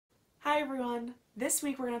everyone! This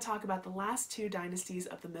week we're going to talk about the last two dynasties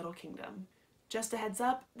of the Middle Kingdom. Just a heads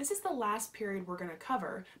up, this is the last period we're going to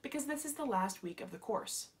cover because this is the last week of the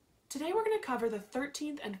course. Today we're going to cover the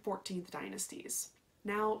 13th and 14th dynasties.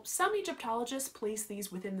 Now, some Egyptologists place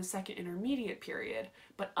these within the Second Intermediate period,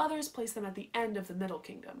 but others place them at the end of the Middle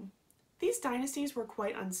Kingdom. These dynasties were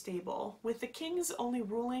quite unstable, with the kings only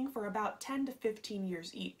ruling for about 10 to 15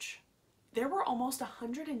 years each. There were almost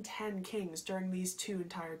 110 kings during these two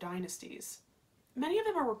entire dynasties. Many of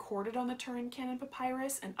them are recorded on the Turin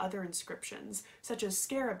papyrus and other inscriptions, such as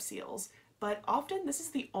scarab seals, but often this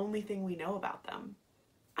is the only thing we know about them.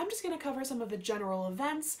 I'm just going to cover some of the general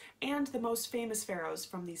events and the most famous pharaohs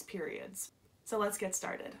from these periods. So let's get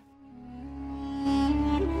started.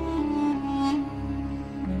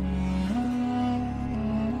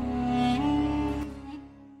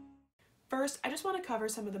 First, I just want to cover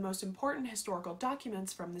some of the most important historical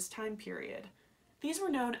documents from this time period. These were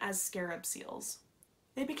known as scarab seals.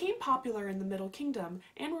 They became popular in the Middle Kingdom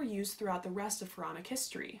and were used throughout the rest of pharaonic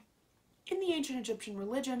history. In the ancient Egyptian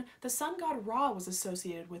religion, the sun god Ra was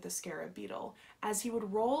associated with the scarab beetle, as he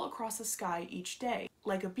would roll across the sky each day,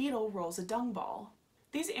 like a beetle rolls a dung ball.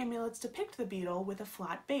 These amulets depict the beetle with a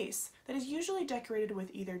flat base that is usually decorated with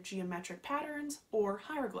either geometric patterns or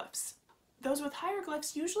hieroglyphs. Those with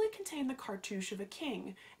hieroglyphs usually contain the cartouche of a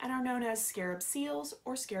king and are known as scarab seals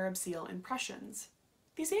or scarab seal impressions.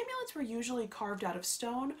 These amulets were usually carved out of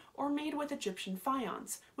stone or made with Egyptian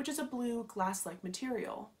faience, which is a blue glass-like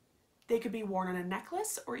material. They could be worn on a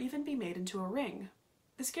necklace or even be made into a ring.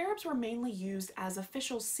 The scarabs were mainly used as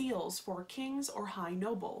official seals for kings or high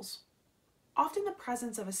nobles. Often the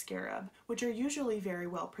presence of a scarab, which are usually very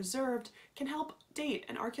well preserved, can help date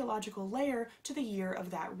an archaeological layer to the year of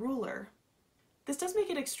that ruler. This does make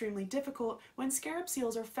it extremely difficult when scarab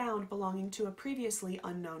seals are found belonging to a previously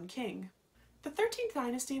unknown king. The 13th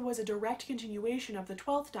dynasty was a direct continuation of the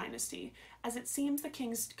 12th dynasty, as it seems the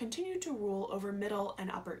kings continued to rule over Middle and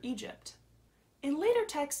Upper Egypt. In later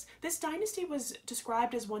texts, this dynasty was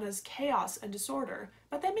described as one as chaos and disorder,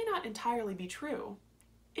 but that may not entirely be true.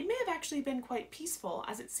 It may have actually been quite peaceful,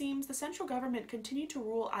 as it seems the central government continued to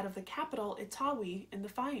rule out of the capital Itawi in the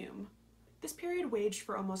Fayum. This period waged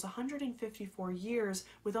for almost 154 years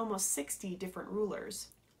with almost 60 different rulers.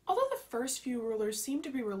 Although the first few rulers seem to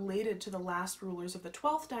be related to the last rulers of the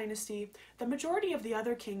 12th dynasty, the majority of the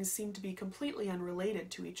other kings seem to be completely unrelated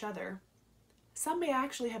to each other. Some may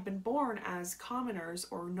actually have been born as commoners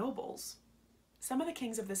or nobles. Some of the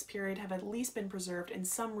kings of this period have at least been preserved in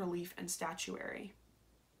some relief and statuary.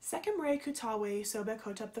 Sekemre-Kutawe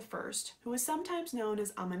Sobekotep I, who is sometimes known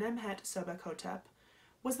as Amenemhet Sobekotep,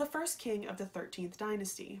 was the first king of the 13th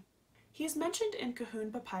dynasty. He is mentioned in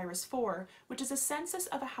Kahun Papyrus 4, which is a census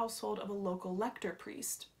of a household of a local lector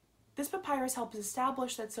priest. This papyrus helps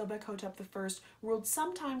establish that Sobekotep I ruled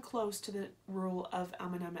sometime close to the rule of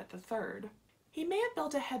Amenemhet III. He may have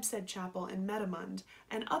built a Hebsed chapel in Medamund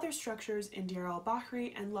and other structures in Deir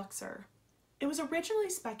al-Bahri and Luxor. It was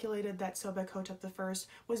originally speculated that Sobekotep I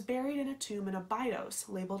was buried in a tomb in Abydos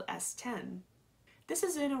labeled S10. This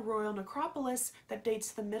is in a royal necropolis that dates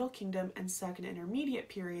to the Middle Kingdom and Second Intermediate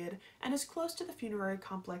period and is close to the funerary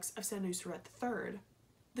complex of Senusret III.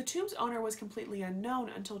 The tomb's owner was completely unknown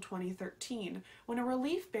until 2013, when a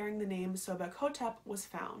relief bearing the name Sobekotep was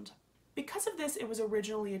found. Because of this, it was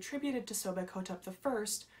originally attributed to Sobekotep I,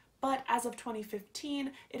 but as of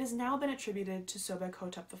 2015, it has now been attributed to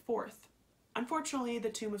Sobekotep IV. Unfortunately, the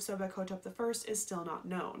tomb of Sobekotep I is still not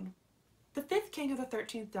known. The fifth king of the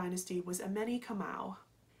 13th dynasty was Ameni-Kamau.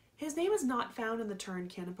 His name is not found in the Turin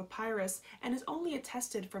papyrus and is only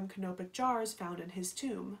attested from canopic jars found in his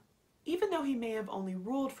tomb. Even though he may have only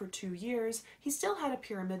ruled for 2 years, he still had a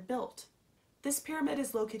pyramid built. This pyramid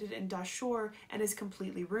is located in Dashur and is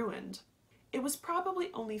completely ruined. It was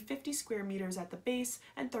probably only 50 square meters at the base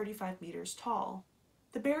and 35 meters tall.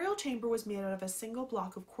 The burial chamber was made out of a single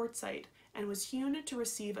block of quartzite and was hewn to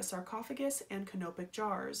receive a sarcophagus and canopic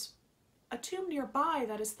jars. A tomb nearby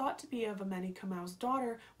that is thought to be of Ameni-Kamau's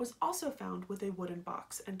daughter was also found with a wooden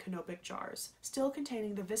box and canopic jars, still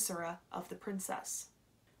containing the viscera of the princess.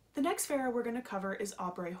 The next pharaoh we're going to cover is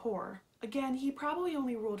Abre-Hor. Again, he probably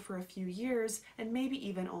only ruled for a few years and maybe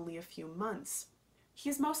even only a few months. He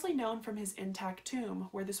is mostly known from his intact tomb,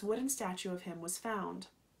 where this wooden statue of him was found.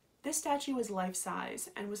 This statue is life-size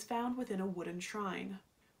and was found within a wooden shrine.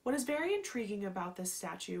 What is very intriguing about this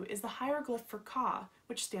statue is the hieroglyph for Ka,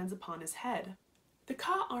 which stands upon his head. The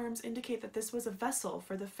Ka arms indicate that this was a vessel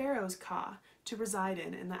for the pharaoh's Ka to reside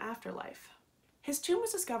in the afterlife. His tomb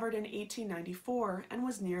was discovered in 1894 and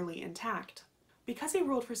was nearly intact. Because he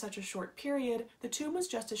ruled for such a short period, the tomb was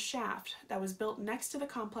just a shaft that was built next to the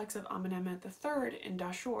complex of Amenemhet III in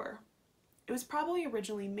Dashur. It was probably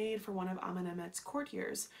originally made for one of Amenemhet's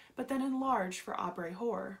courtiers, but then enlarged for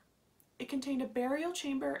Abre-Hor. It contained a burial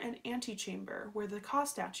chamber and antechamber where the Ka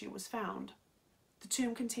statue was found. The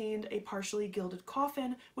tomb contained a partially gilded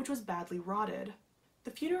coffin, which was badly rotted.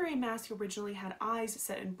 The funerary mask originally had eyes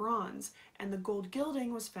set in bronze, and the gold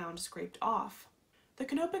gilding was found scraped off. The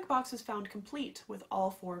canopic box was found complete with all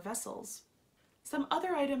 4 vessels. Some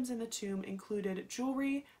other items in the tomb included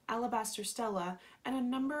jewelry, alabaster stela, and a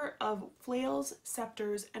number of flails,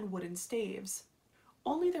 scepters, and wooden staves.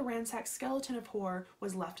 Only the ransacked skeleton of Hor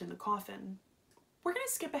was left in the coffin. We're going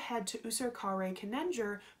to skip ahead to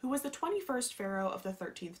Usur-Kare-Khenenger, who was the 21st pharaoh of the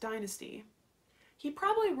 13th dynasty. He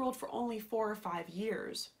probably ruled for only 4 or 5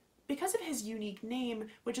 years. Because of his unique name,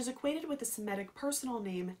 which is equated with the Semitic personal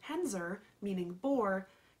name Henzer, meaning boar,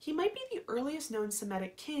 he might be the earliest known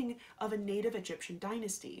Semitic king of a native Egyptian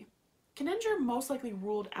dynasty. Khenenger most likely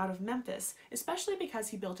ruled out of Memphis, especially because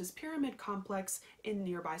he built his pyramid complex in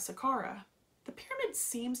nearby Saqqara. The pyramid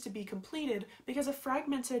seems to be completed because a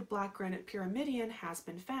fragmented black granite pyramidion has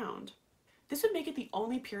been found. This would make it the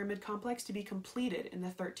only pyramid complex to be completed in the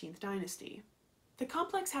 13th dynasty. The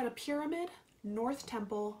complex had a pyramid, north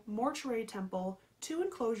temple, mortuary temple, 2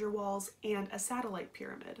 enclosure walls, and a satellite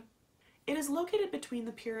pyramid. It is located between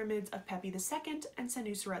the pyramids of Pepi II and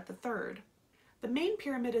Senuseret III. The main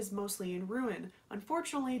pyramid is mostly in ruin,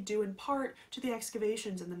 unfortunately due in part to the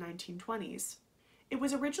excavations in the 1920s. It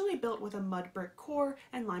was originally built with a mud brick core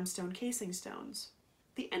and limestone casing stones.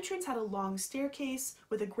 The entrance had a long staircase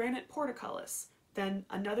with a granite portcullis, then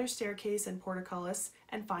another staircase and portcullis,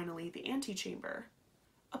 and finally the antechamber.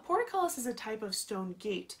 A portcullis is a type of stone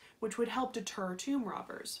gate which would help deter tomb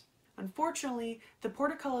robbers. Unfortunately, the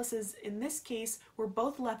portcullises in this case were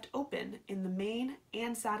both left open in the main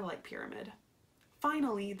and satellite pyramid.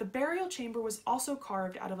 Finally, the burial chamber was also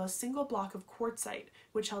carved out of a single block of quartzite,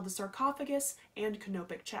 which held the sarcophagus and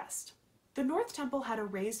canopic chest. The North Temple had a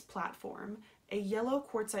raised platform, a yellow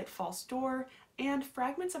quartzite false door, and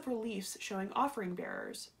fragments of reliefs showing offering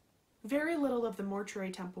bearers. Very little of the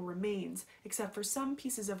mortuary temple remains, except for some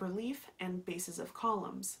pieces of relief and bases of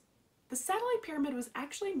columns. The satellite pyramid was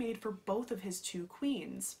actually made for both of his 2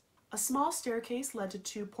 queens. A small staircase led to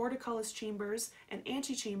 2 portcullis chambers, an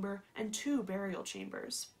antechamber, and 2 burial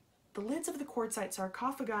chambers. The lids of the quartzite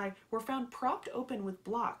sarcophagi were found propped open with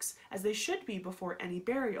blocks, as they should be before any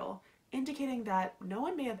burial, indicating that no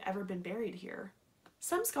one may have ever been buried here.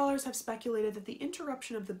 Some scholars have speculated that the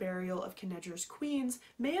interruption of the burial of Khenenger's queens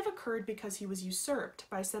may have occurred because he was usurped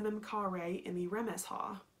by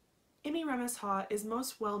Semem-Ka-Re-Imi-Remesha. Imi-Remesha is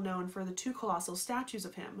most well known for the 2 colossal statues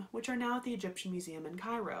of him, which are now at the Egyptian Museum in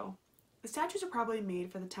Cairo. The statues are probably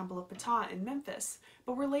made for the Temple of Ptah in Memphis,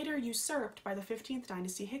 but were later usurped by the 15th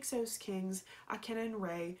dynasty Hyksos kings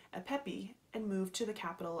Akhenen-Re-Epepi and moved to the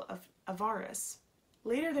capital of Avaris.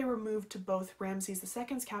 Later they were moved to both Ramses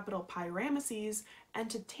II's capital Pi-Ramesses and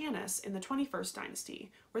to Tanis in the 21st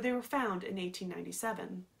dynasty, where they were found in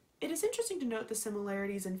 1897. It is interesting to note the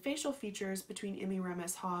similarities in facial features between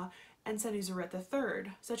Imi-Remesha and Senuseret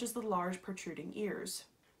III, such as the large protruding ears.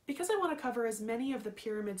 Because I want to cover as many of the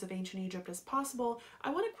pyramids of ancient Egypt as possible, I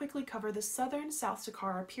want to quickly cover the southern South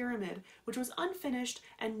Saqqara pyramid, which was unfinished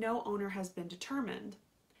and no owner has been determined.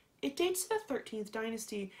 It dates to the 13th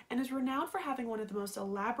dynasty and is renowned for having one of the most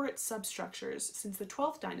elaborate substructures since the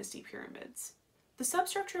 12th dynasty pyramids. The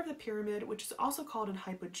substructure of the pyramid, which is also called an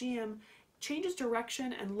hypogeum, changes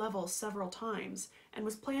direction and level several times and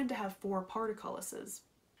was planned to have 4 portcullises.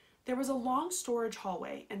 There was a long storage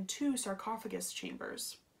hallway and 2 sarcophagus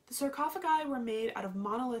chambers. The sarcophagi were made out of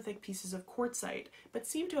monolithic pieces of quartzite, but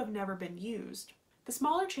seem to have never been used. The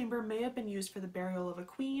smaller chamber may have been used for the burial of a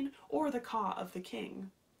queen or the ka of the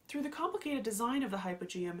king. Through the complicated design of the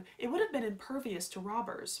hypogeum, it would have been impervious to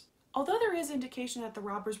robbers. Although there is indication that the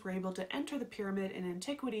robbers were able to enter the pyramid in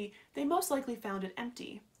antiquity, they most likely found it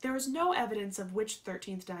empty. There is no evidence of which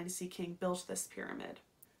 13th dynasty king built this pyramid.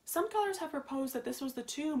 Some scholars have proposed that this was the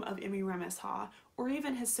tomb of Imi-Remesha, or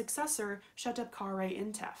even his successor,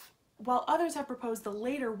 Shetep-Ka-Re-Intef, while others have proposed the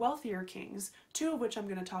later, wealthier kings, 2 of which I'm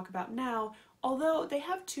going to talk about now, although they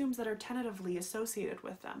have tombs that are tentatively associated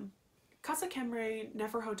with them. Khasekhemre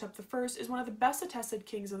Neferhotep I is one of the best attested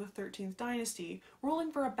kings of the 13th dynasty,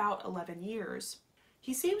 ruling for about 11 years.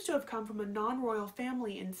 He seems to have come from a non-royal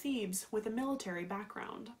family in Thebes with a military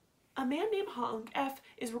background. A man named Ha-Unk-F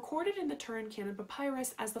is recorded in the Turin Canon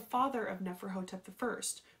Papyrus as the father of Neferhotep I,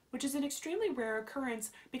 which is an extremely rare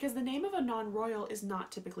occurrence because the name of a non-royal is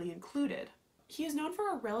not typically included. He is known for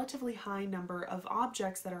a relatively high number of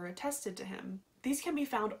objects that are attested to him. These can be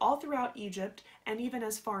found all throughout Egypt and even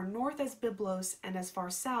as far north as Byblos and as far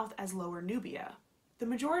south as Lower Nubia. The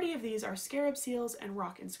majority of these are scarab seals and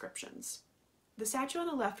rock inscriptions. The statue on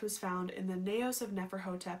the left was found in the Naos of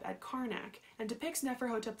Neferhotep at Karnak and depicts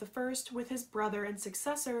Neferhotep I with his brother and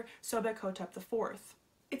successor Sobek-hotep IV.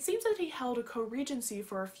 It seems that he held a co-regency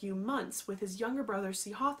for a few months with his younger brother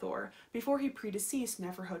Sihathor before he predeceased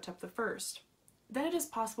Neferhotep I. Then it is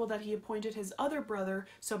possible that he appointed his other brother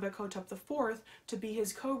Sobek-hotep IV to be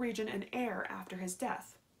his co-regent and heir after his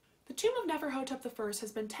death. The tomb of Neferhotep I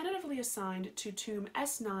has been tentatively assigned to tomb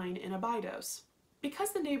S9 in Abydos.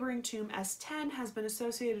 Because the neighboring tomb S10 has been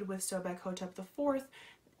associated with Sobek-hotep IV,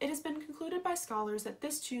 it has been concluded by scholars that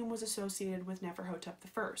this tomb was associated with Neferhotep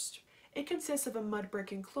I. It consists of a mud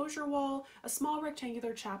brick enclosure wall, a small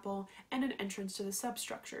rectangular chapel, and an entrance to the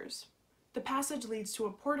substructures. The passage leads to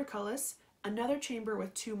a portcullis, another chamber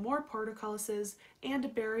with 2 more portcullises, and a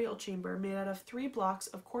burial chamber made out of 3 blocks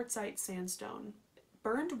of quartzite sandstone.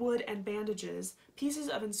 Burned wood and bandages, pieces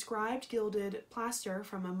of inscribed gilded plaster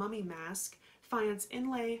from a mummy mask, faience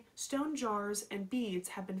inlay, stone jars, and beads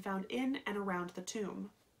have been found in and around the tomb.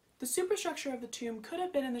 The superstructure of the tomb could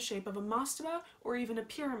have been in the shape of a mastaba or even a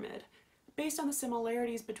pyramid, based on the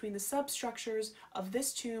similarities between the substructures of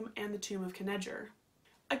this tomb and the tomb of Knejer.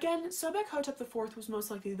 Again, Sobek-hotep IV was most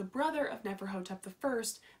likely the brother of Neferhotep I,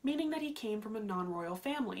 meaning that he came from a non-royal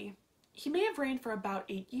family. He may have reigned for about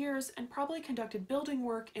 8 years and probably conducted building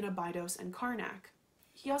work in Abydos and Karnak.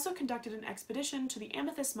 He also conducted an expedition to the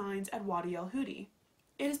amethyst mines at Wadi el-Hudi.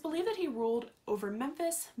 It is believed that he ruled over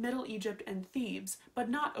Memphis, Middle Egypt, and Thebes, but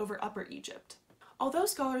not over Upper Egypt. Although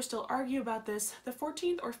scholars still argue about this, the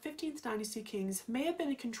 14th or 15th dynasty kings may have been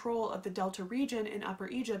in control of the Delta region in Upper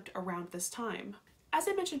Egypt around this time. As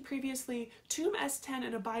I mentioned previously, Tomb S10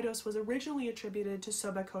 in Abydos was originally attributed to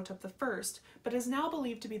Sobek-hotep I, but is now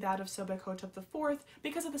believed to be that of Sobek-hotep IV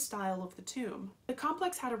because of the style of the tomb. The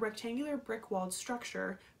complex had a rectangular brick-walled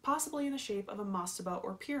structure, possibly in the shape of a mastaba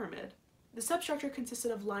or pyramid. The substructure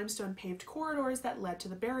consisted of limestone paved corridors that led to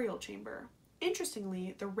the burial chamber.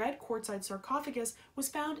 Interestingly, the red quartzite sarcophagus was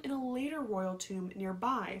found in a later royal tomb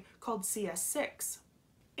nearby called CS6.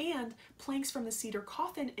 And planks from the cedar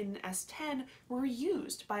coffin in S10 were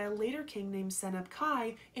used by a later king named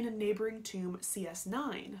Seneb-Kai in a neighboring tomb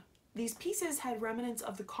CS9. These pieces had remnants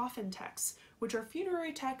of the coffin texts, which are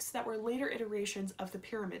funerary texts that were later iterations of the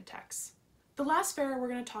pyramid texts. The last pharaoh we're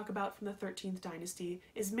going to talk about from the 13th dynasty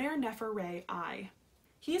is Mer-Nefer-Re I.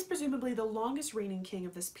 He is presumably the longest reigning king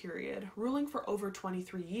of this period, ruling for over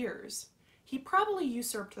 23 years. He probably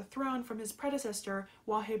usurped the throne from his predecessor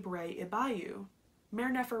Waheb-Re-Ibayu.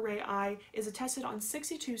 Mer-Nefer-Re I is attested on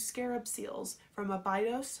 62 scarab seals from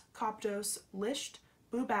Abydos, Coptos, Lisht,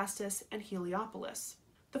 Bubastis, and Heliopolis.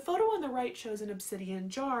 The photo on the right shows an obsidian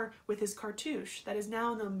jar with his cartouche that is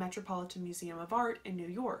now in the Metropolitan Museum of Art in New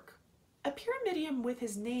York. A pyramidium with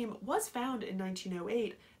his name was found in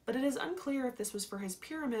 1908, but it is unclear if this was for his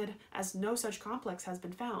pyramid, as no such complex has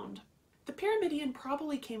been found. The pyramidion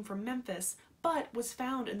probably came from Memphis, but was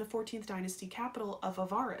found in the 14th dynasty capital of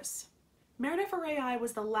Avaris. Mer-Nefer-Re I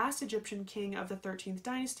was the last Egyptian king of the 13th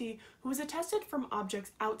dynasty who was attested from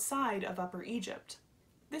objects outside of Upper Egypt.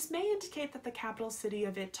 This may indicate that the capital city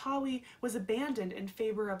of It-Tawi was abandoned in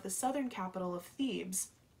favor of the southern capital of Thebes,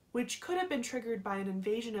 which could have been triggered by an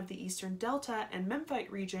invasion of the eastern delta and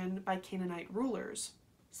Memphite region by Canaanite rulers.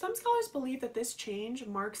 Some scholars believe that this change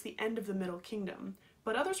marks the end of the Middle Kingdom,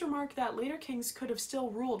 but others remark that later kings could have still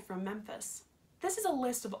ruled from Memphis. This is a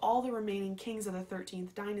list of all the remaining kings of the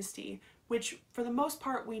 13th dynasty, which for the most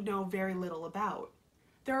part we know very little about.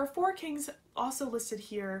 There are 4 kings also listed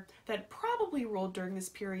here that probably ruled during this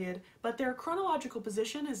period, but their chronological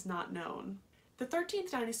position is not known. The 13th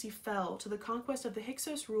dynasty fell to the conquest of the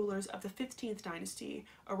Hyksos rulers of the 15th dynasty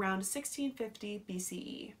around 1650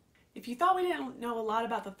 BCE. If you thought we didn't know a lot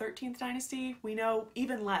about the 13th dynasty, we know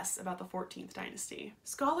even less about the 14th dynasty.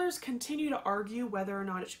 Scholars continue to argue whether or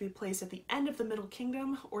not it should be placed at the end of the Middle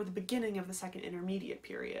Kingdom or the beginning of the Second Intermediate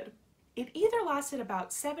Period. It either lasted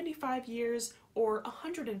about 75 years or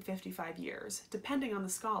 155 years, depending on the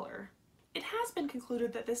scholar. It has been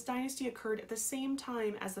concluded that this dynasty occurred at the same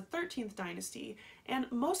time as the 13th dynasty and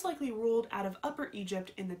most likely ruled out of Upper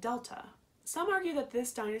Egypt in the Delta. Some argue that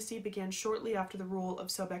this dynasty began shortly after the rule of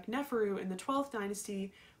Sobek-Neferu in the 12th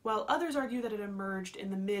dynasty, while others argue that it emerged in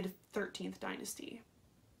the mid-13th dynasty.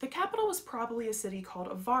 The capital was probably a city called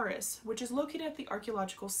Avaris, which is located at the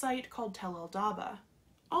archaeological site called Tel el-Daba.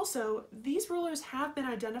 Also, these rulers have been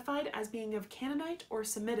identified as being of Canaanite or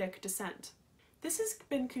Semitic descent. This has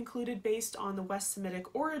been concluded based on the West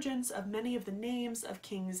Semitic origins of many of the names of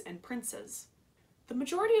kings and princes. The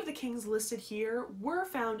majority of the kings listed here were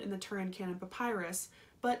found in the Turin Papyrus,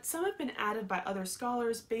 but some have been added by other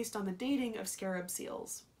scholars based on the dating of scarab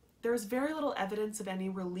seals. There is very little evidence of any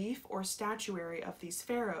relief or statuary of these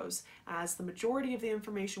pharaohs, as the majority of the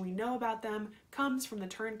information we know about them comes from the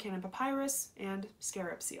Turin Papyrus and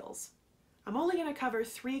scarab seals. I'm only going to cover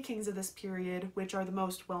 3 kings of this period, which are the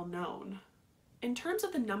most well known. In terms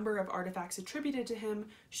of the number of artifacts attributed to him,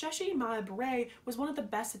 Sheshy-Mab-Re was one of the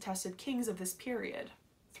best attested kings of this period.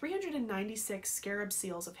 396 scarab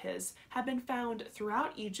seals of his have been found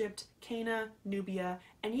throughout Egypt, Cana, Nubia,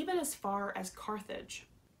 and even as far as Carthage.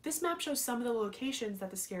 This map shows some of the locations that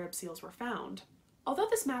the scarab seals were found. Although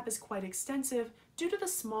this map is quite extensive, due to the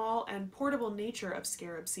small and portable nature of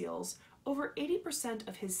scarab seals, over 80%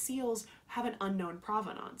 of his seals have an unknown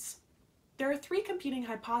provenance. There are 3 competing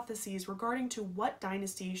hypotheses regarding to what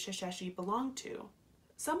dynasty Shesheshi belonged to.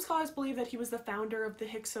 Some scholars believe that he was the founder of the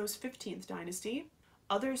Hyksos 15th dynasty.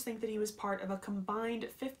 Others think that he was part of a combined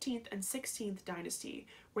 15th and 16th dynasty,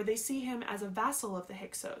 where they see him as a vassal of the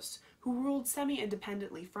Hyksos, who ruled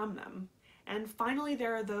semi-independently from them. And finally,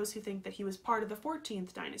 there are those who think that he was part of the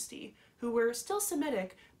 14th dynasty, who were still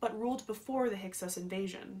Semitic, but ruled before the Hyksos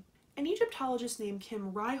invasion. An Egyptologist named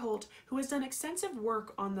Kim Ryholt, who has done extensive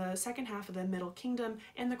work on the second half of the Middle Kingdom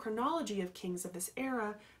and the chronology of kings of this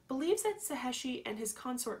era, believes that Seheshi and his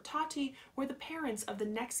consort Tati were the parents of the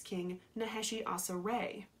next king,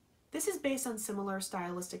 Neheshi-Asa-Re. This is based on similar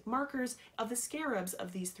stylistic markers of the scarabs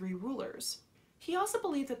of these 3 rulers. He also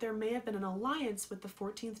believed that there may have been an alliance with the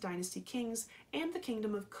 14th dynasty kings and the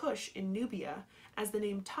kingdom of Kush in Nubia, as the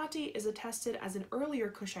name Tati is attested as an earlier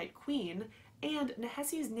Kushite queen, and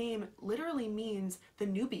Nehesi's name literally means the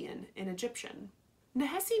Nubian in Egyptian.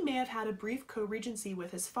 Nehesi may have had a brief co-regency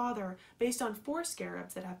with his father based on 4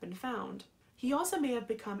 scarabs that have been found. He also may have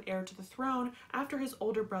become heir to the throne after his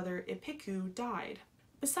older brother Ipiku died.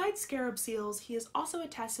 Besides scarab seals, he is also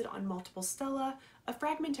attested on multiple stela, a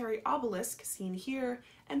fragmentary obelisk seen here,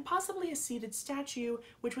 and possibly a seated statue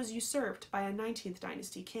which was usurped by a 19th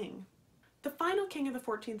dynasty king. The final king of the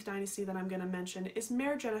 14th dynasty that I'm going to mention is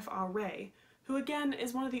Mer-Jenef-A-Re, who again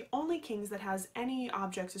is one of the only kings that has any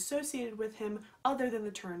objects associated with him other than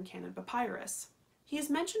the Turin Papyrus. He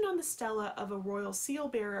is mentioned on the stela of a royal seal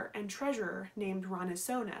bearer and treasurer named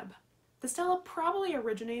Rani-Soneb. The stela probably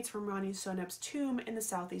originates from Rani-Soneb's tomb in the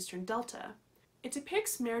southeastern delta. It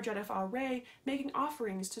depicts Mer-Jenef-A-Re making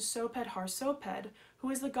offerings to Soped-Har-Soped,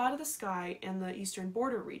 who is the god of the sky and the eastern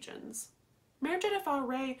border regions.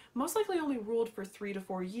 Mer-Jenef-A-Re most likely only ruled for 3 to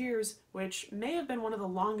 4 years, which may have been one of the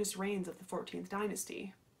longest reigns of the 14th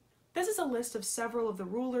dynasty. This is a list of several of the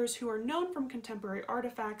rulers who are known from contemporary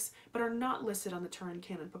artifacts but are not listed on the Turin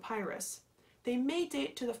Papyrus. They may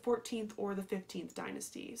date to the 14th or the 15th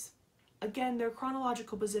dynasties. Again, their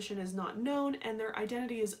chronological position is not known, and their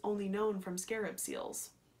identity is only known from scarab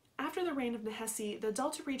seals. After the reign of Nehesi, the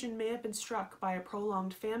Delta region may have been struck by a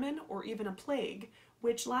prolonged famine or even a plague,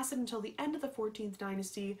 which lasted until the end of the 14th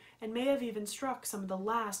dynasty and may have even struck some of the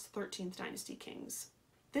last 13th dynasty kings.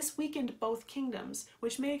 This weakened both kingdoms,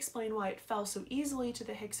 which may explain why it fell so easily to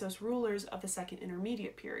the Hyksos rulers of the Second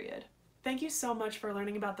Intermediate period. Thank you so much for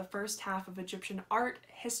learning about the first half of Egyptian art,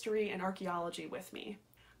 history, and archaeology with me.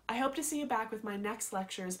 I hope to see you back with my next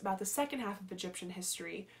lectures about the second half of Egyptian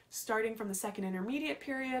history, starting from the Second Intermediate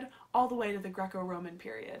period all the way to the Greco-Roman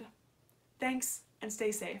period. Thanks, and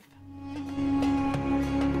stay safe.